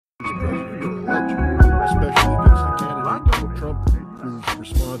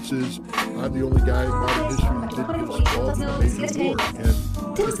response is, I'm the only guy in modern history who didn't get involved in a major war. And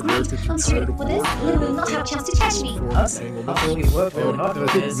This is great. I'm straight for this. You will not have a chance to catch me. And I think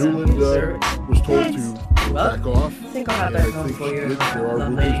Newland was told to back off. I think I'll have that home for you.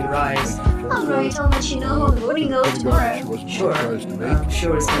 Then you can rise. Alright, I'll let you know how the voting goes tomorrow. She wasn't Sure. surprised to make. I'm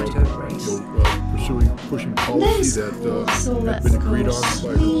sure it's going to go great. Pushing policy that had been agreed on by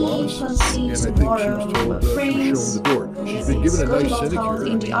her boss, and I think she was told to show him the door. She's been given a nice sinecure.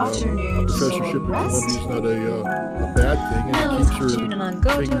 Professorship at Columbia is not a bad thing, and it keeps her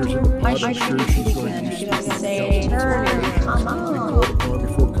fingers in the pot. I'm sure she's going to be being called upon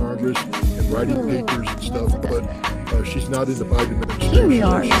before Congress and writing papers and stuff, but she's not in the Biden administration. Here we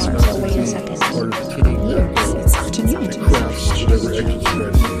are. She's not Wait a second. part of the team It's afternoon. that crafts whatever exit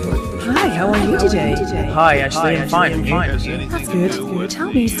strategy. Hi, how are you today? Hi, actually, I'm fine. That's good.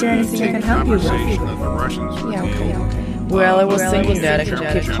 Tell me, is there anything I can help you with? Yeah, okay. Well, I was thinking that I could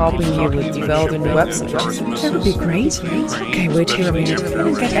keep helping you with developing the website. That would be great. Okay, wait here a minute.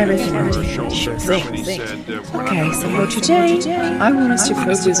 I'll get everything ready. Sure thing. Okay, so for today, I want us to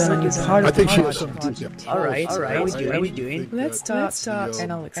focus on a new part of the project. Alright, how are we doing? Let's start,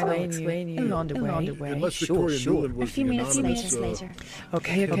 and I'll explain you along the way. Sure. A few minutes later.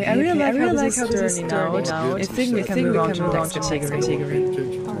 Okay, I really like how they're turning out. I think we can move on to the next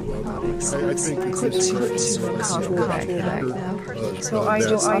category. I think it's So I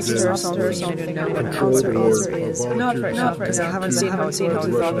just asked her something I don't know what the answer is. Not right now, because I haven't seen how it's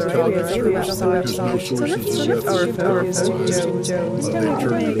other areas of the website. So let's shift our focus to Joe. Instead of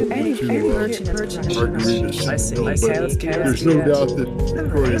doing any version of the I see. There's no doubt that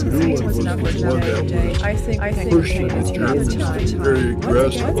Victoria Newland was the one that was pushing the Germans to be very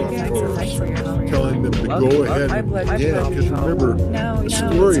aggressive on farms, telling them to go ahead and begin. Because remember,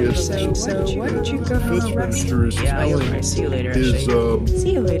 Pistorius, the defense minister, is telling his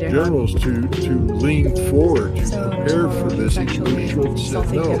generals to lean forward, to prepare for this. Even though Schultz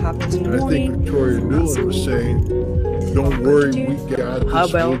said no. And I think Victoria Newland was saying, don't worry, we got this.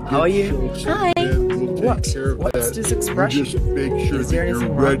 How are you? Hi. What's this expression? Just make sure that you're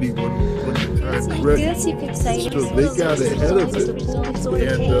ready when the time's ready. Yes, you could say So they got ahead of it, and I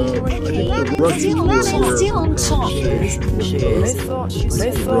think the Russians were still on top. They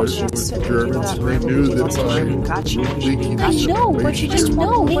thought the Germans, they knew that by leaking I know, but you just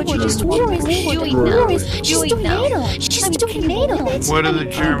know. What you're just doing. She's doing NATO. What do the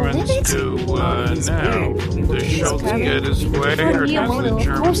Germans do now? Does Schultz get his way, or does the German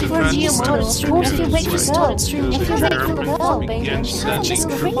defense begin sending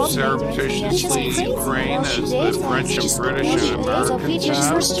troops surreptitiously in Ukraine as the French and British and Americans have?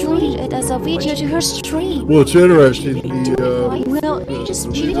 Well, it's interesting.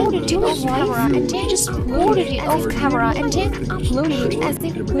 She ordered it off camera, and then just ordered it off camera, and then uploaded it as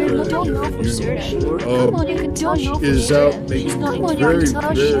if we don't know for certain. Come on, you can tell me. Is out making very,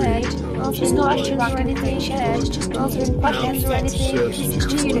 very She's not actually anything yet. She's just answering questions or anything. It's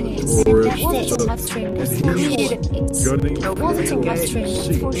students. That's it. Live stream. It's students. It wasn't a live stream.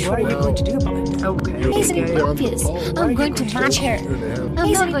 For sure. What are you going to do about it? Okay. Isn't it obvious? I'm going to match her.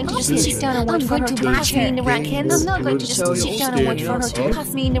 I'm not going to just sit down and wait for her to match me in the rankings. I'm not going to just sit down and wait for her to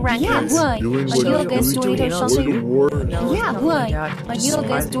pass me in the rankings. Why? Are you guys doing it or something? Yeah, why? Are you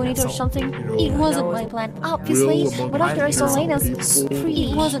guys doing it or something? It wasn't my plan, obviously. But after I saw Lena's, it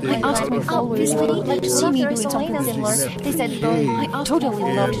wasn't my plan. Obviously, like to see me doing something similar. They said, I totally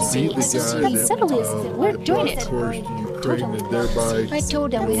love to see it. Let's settle this. We're doing it. I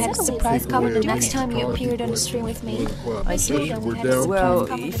told them we had a surprise coming the next time you appeared on the stream with me. I see. Well,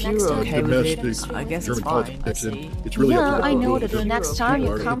 if you're okay with it, I guess it's fine. Yeah, I know that the next time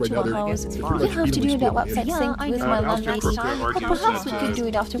you come to our house, you have to do that website thing with my laundry. But perhaps we could do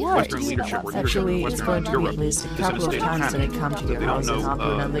it afterwards. Actually, it's going to be at least a couple of times that I come to your house and help you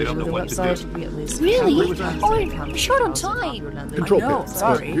and leave you the website. Really? Oh, short on time. Control No,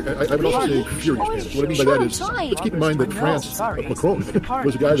 sorry. I'm not saying furious. What I mean by that is, let's keep in mind that France, Macron,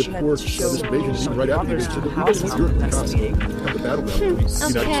 was a guy that before this invasion, even right after the invasion, said that Europe cost the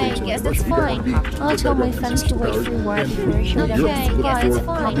battleground. Okay, yes, that's fine. I'll tell my friends to wait for one. Okay, yes, it's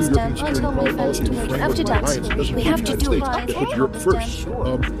fine. Understand. I'll tell my friends to wait. After that, we have to do it. That puts Europe first.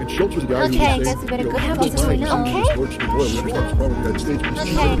 And Schultz was the guy who Okay, was guys, we better go have this saying, right now. Okay? Okay.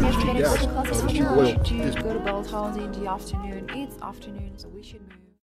 Go to Bell's house in the afternoon. It's afternoon, so we should move.